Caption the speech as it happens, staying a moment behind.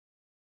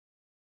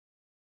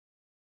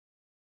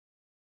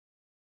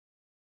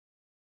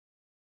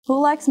Who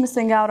likes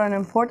missing out on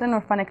important or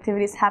fun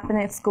activities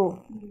happening at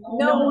school?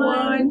 No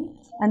one.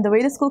 And the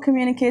way the school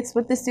communicates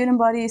with the student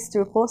body is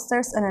through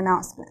posters and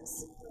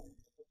announcements.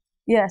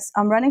 Yes,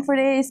 I'm running for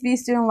the ASB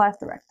Student Life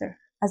Director.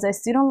 As a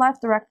Student Life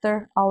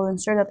Director, I will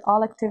ensure that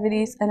all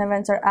activities and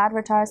events are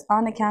advertised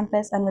on the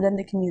campus and within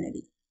the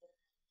community.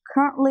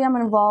 Currently, I'm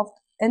involved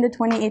in the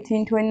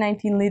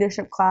 2018-2019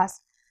 leadership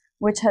class,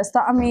 which has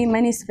taught me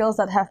many skills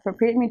that have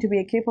prepared me to be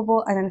a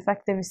capable and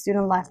effective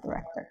Student Life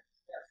Director.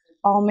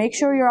 I'll make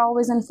sure you're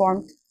always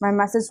informed. My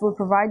message will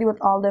provide you with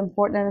all the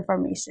important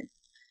information.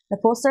 The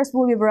posters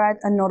will be bright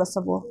and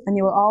noticeable, and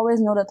you will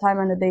always know the time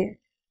and the day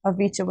of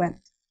each event.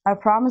 I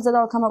promise that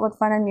I'll come up with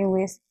fun and new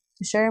ways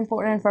to share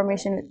important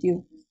information with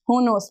you.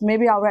 Who knows,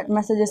 maybe I'll write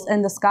messages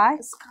in the sky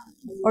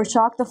or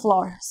chalk the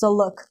floor. So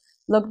look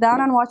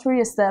down and watch where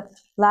you step.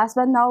 Last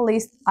but not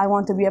least, I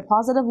want to be a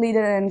positive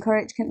leader and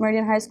encourage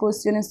Kent-Meridian High School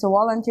students to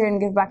volunteer and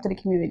give back to the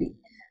community.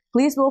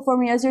 Please vote for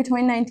me as your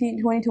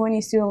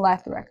 2019-2020 Student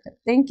Life Director.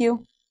 Thank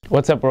you.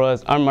 What's up,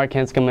 Royals? I'm Mark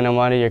Hanscom, and I'm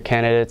one of your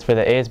candidates for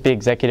the ASB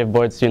Executive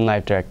Board Student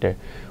Life Director.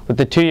 With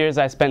the 2 years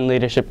I spent in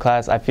leadership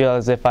class, I feel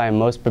as if I am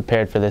most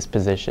prepared for this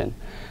position.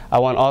 I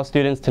want all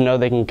students to know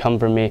they can come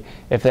for me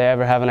if they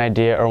ever have an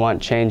idea or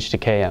want change to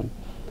KM.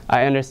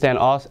 I understand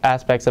all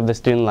aspects of the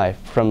student life,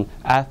 from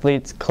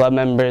athletes, club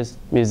members,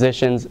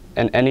 musicians,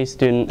 and any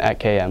student at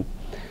KM.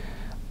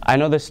 I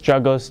know the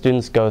struggles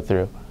students go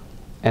through,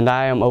 and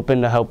I am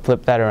open to help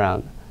flip that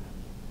around.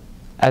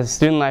 As a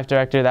Student Life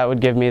Director, that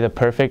would give me the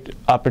perfect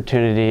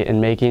opportunity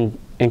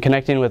in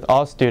connecting with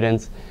all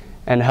students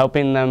and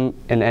helping them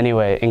in any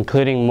way,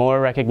 including more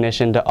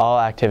recognition to all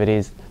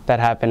activities that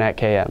happen at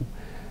KM.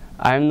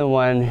 I'm the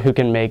one who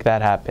can make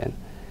that happen.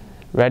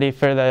 Ready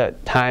for the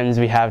times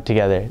we have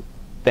together.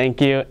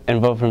 Thank you,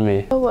 and vote for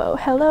me. Whoa.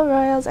 Hello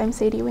Royals, I'm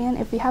Sadie Wan.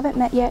 If we haven't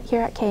met yet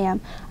here at KM,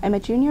 I'm a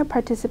junior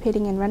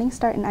participating in Running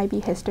Start and IB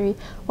History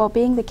while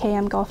being the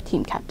KM Golf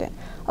Team Captain.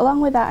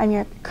 Along with that, I'm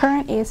your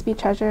current ASB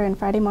Treasurer and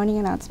Friday morning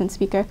announcement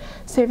speaker,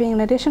 serving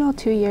an additional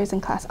 2 years in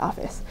class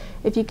office.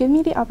 If you give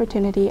me the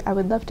opportunity, I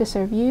would love to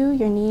serve you,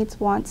 your needs,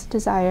 wants,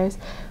 desires,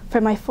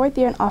 for my 4th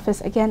year in office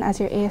again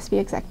as your ASB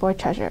Exec Board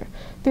Treasurer.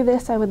 Through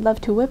this, I would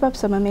love to whip up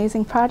some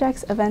amazing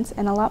projects, events,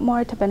 and a lot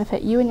more to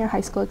benefit you and your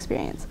high school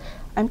experience.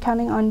 I'm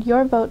counting on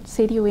your vote,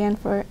 Sadie Wan,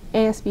 for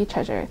ASB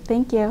Treasurer.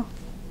 Thank you.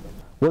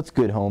 What's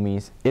good,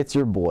 homies? It's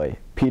your boy,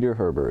 Peter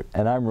Herbert,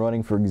 and I'm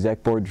running for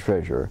Exec Board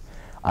Treasurer.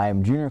 I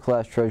am junior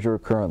class treasurer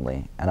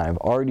currently, and I've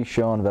already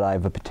shown that I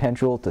have a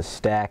potential to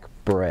stack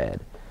bread.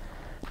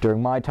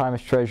 During my time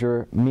as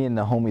treasurer, me and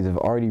the homies have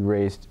already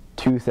raised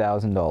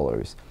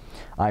 $2,000.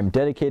 I'm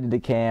dedicated to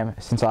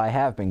KM since I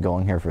have been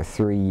going here for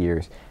 3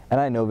 years,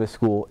 and I know this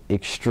school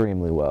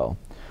extremely well.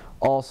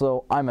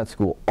 Also, I'm at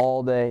school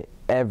all day,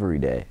 every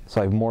day,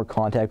 so I have more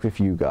contact with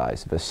you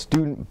guys, the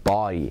student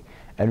body,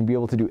 and be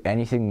able to do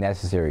anything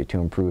necessary to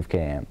improve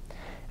KM.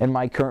 In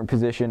my current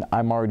position,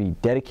 I'm already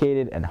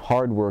dedicated and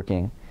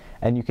hardworking,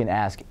 and you can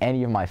ask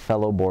any of my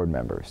fellow board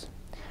members.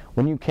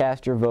 When you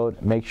cast your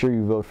vote, make sure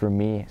you vote for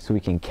me so we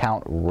can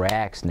count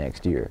racks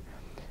next year.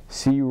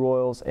 See you,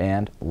 Royals,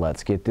 and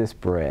let's get this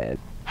bread.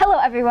 Hello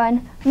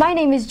everyone, my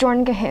name is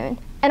Jordan Cahoon,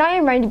 and I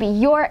am ready to be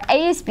your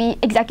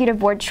ASB Executive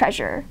Board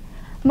Treasurer.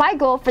 My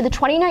goal for the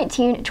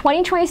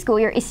 2019-2020 school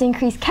year is to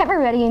increase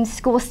Kent-Meridian's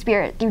school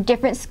spirit through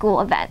different school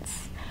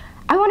events.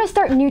 I want to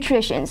start new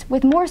traditions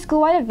with more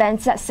school-wide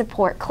events that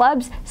support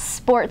clubs,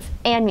 sports,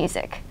 and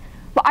music.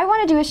 What I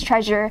want to do as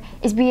treasurer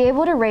is be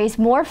able to raise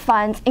more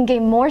funds and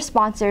gain more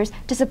sponsors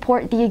to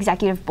support the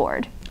executive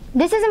board.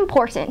 This is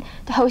important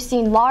to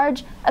hosting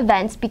large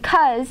events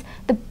because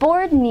the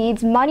board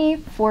needs money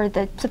for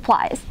the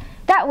supplies.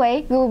 That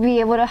way, we will be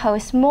able to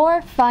host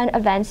more fun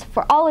events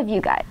for all of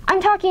you guys.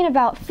 I'm talking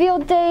about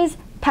field days,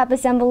 pep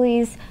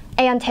assemblies,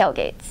 and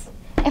tailgates.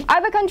 If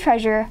I become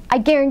treasurer, I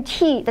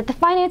guarantee that the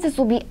finances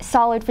will be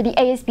solid for the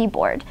ASB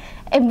board,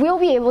 and we'll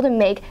be able to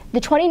make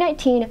the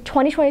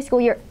 2019-2020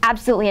 school year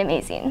absolutely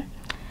amazing.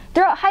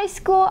 Throughout high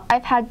school,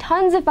 I've had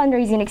tons of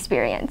fundraising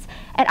experience,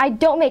 and I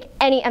don't make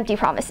any empty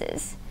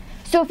promises.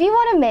 So if you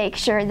want to make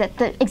sure that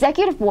the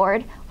executive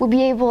board will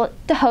be able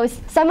to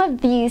host some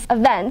of these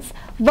events,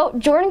 vote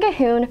Jordan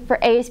Cahoon for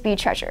ASB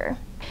treasurer.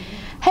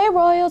 Hey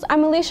Royals,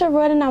 I'm Alicia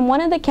Rood and I'm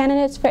one of the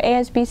candidates for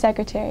ASB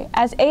Secretary.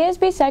 As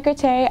ASB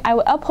Secretary, I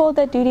will uphold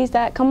the duties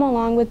that come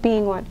along with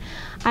being one.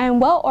 I am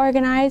well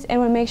organized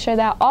and will make sure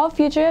that all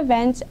future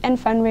events and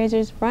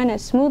fundraisers run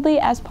as smoothly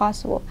as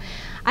possible.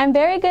 I'm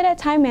very good at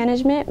time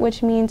management,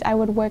 which means I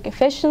would work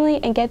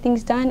efficiently and get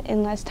things done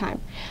in less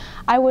time.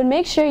 I would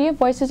make sure your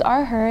voices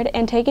are heard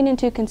and taken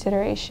into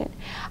consideration.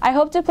 I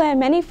hope to plan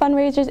many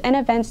fundraisers and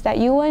events that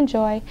you will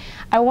enjoy.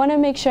 I want to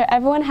make sure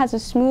everyone has a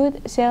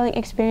smooth sailing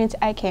experience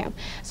at camp.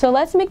 So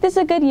let's make this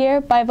a good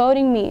year by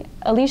voting me,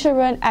 Alicia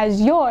Run,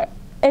 as your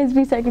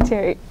ASB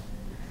Secretary.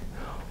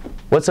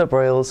 What's up,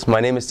 Royals?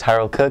 My name is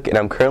Tyrell Cook, and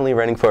I'm currently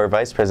running for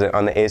Vice President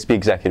on the ASB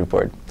Executive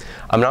Board.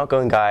 I'm an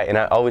outgoing guy, and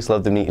I always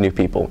love to meet new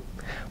people.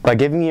 By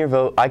giving me your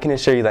vote, I can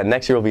assure you that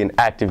next year will be an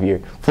active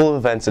year, full of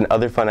events and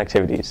other fun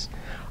activities.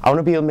 I want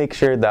to be able to make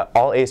sure that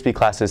all ASB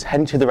classes head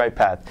into the right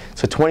path,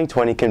 so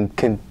 2020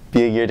 can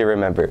be a year to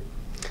remember.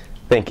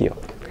 Thank you.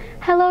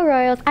 Hello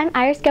Royals, I'm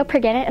Iris Gail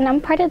Perganet and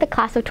I'm part of the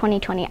class of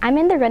 2020. I'm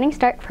in the Running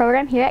Start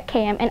program here at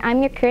KM and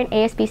I'm your current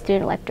ASB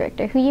Student Life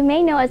Director, who you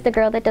may know as the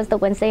girl that does the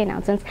Wednesday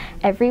announcements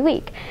every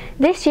week.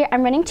 This year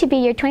I'm running to be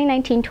your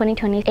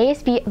 2019-2020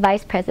 ASB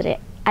Vice President.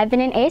 I've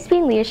been in ASB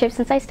in leadership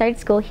since I started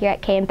school here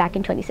at KM back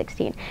in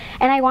 2016,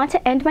 and I want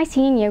to end my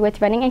senior year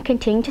with running and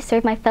continuing to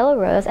serve my fellow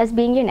Royals as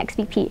being your next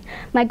VP.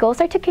 My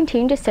goals are to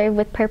continue to serve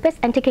with purpose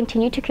and to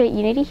continue to create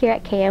unity here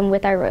at KM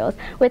with our Royals.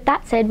 With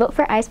that said, vote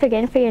for Iris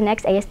Perganet for your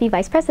next ASB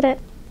Vice President.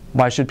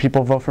 Why should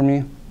people vote for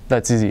me?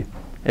 That's easy.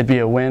 It'd be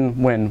a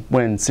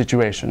win-win-win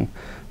situation.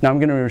 Now I'm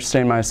going to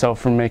restrain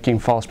myself from making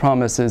false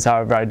promises.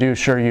 However, I do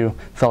assure you,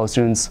 fellow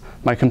students,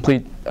 my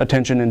complete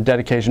attention and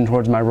dedication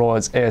towards my role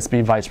as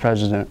ASB Vice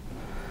President.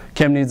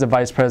 KM needs a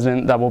Vice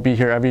President that will be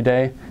here every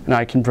day, and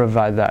I can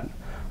provide that.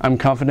 I'm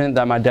confident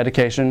that my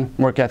dedication,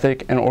 work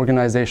ethic, and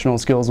organizational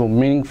skills will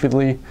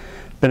meaningfully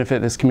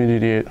benefit this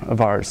community of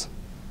ours.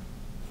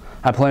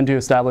 I plan to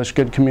establish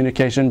good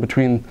communication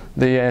between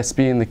the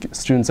ASB and the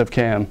students of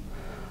KM.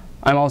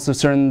 I'm also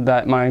certain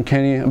that my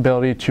uncanny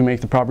ability to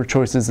make the proper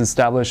choices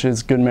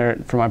establishes good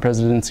merit for my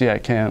presidency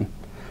at KM.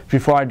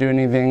 Before I do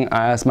anything,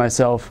 I ask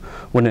myself,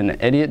 would an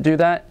idiot do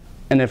that?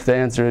 And if the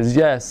answer is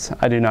yes,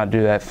 I do not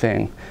do that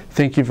thing.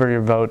 Thank you for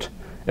your vote.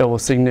 It will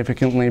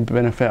significantly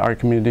benefit our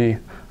community.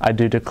 I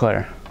do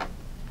declare.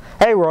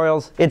 Hey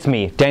Royals, it's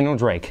me, Daniel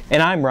Drake,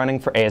 and I'm running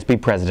for ASB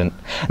President.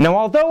 Now,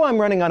 although I'm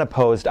running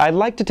unopposed, I'd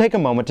like to take a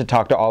moment to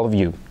talk to all of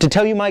you, to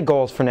tell you my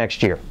goals for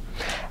next year.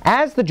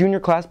 As the junior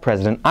class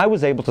president, I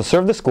was able to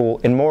serve the school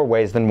in more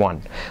ways than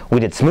one.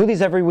 We did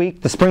smoothies every week,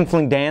 the spring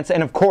fling dance,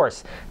 and of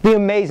course, the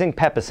amazing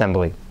pep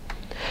assembly.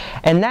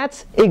 And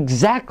that's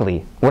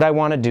exactly what I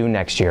want to do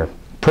next year.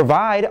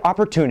 Provide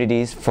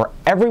opportunities for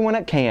everyone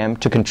at KM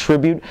to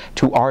contribute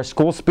to our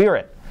school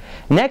spirit.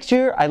 Next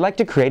year, I'd like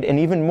to create an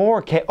even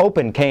more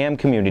open KM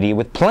community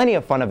with plenty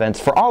of fun events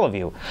for all of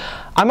you.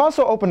 I'm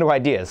also open to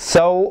ideas,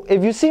 so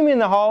if you see me in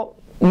the hall,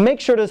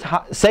 make sure to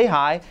say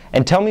hi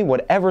and tell me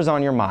whatever's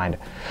on your mind.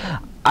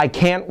 I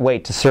can't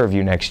wait to serve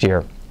you next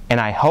year,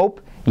 and I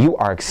hope you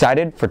are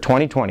excited for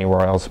 2020,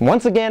 Royals.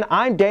 Once again,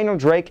 I'm Daniel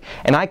Drake,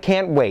 and I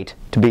can't wait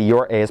to be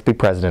your ASB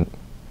President.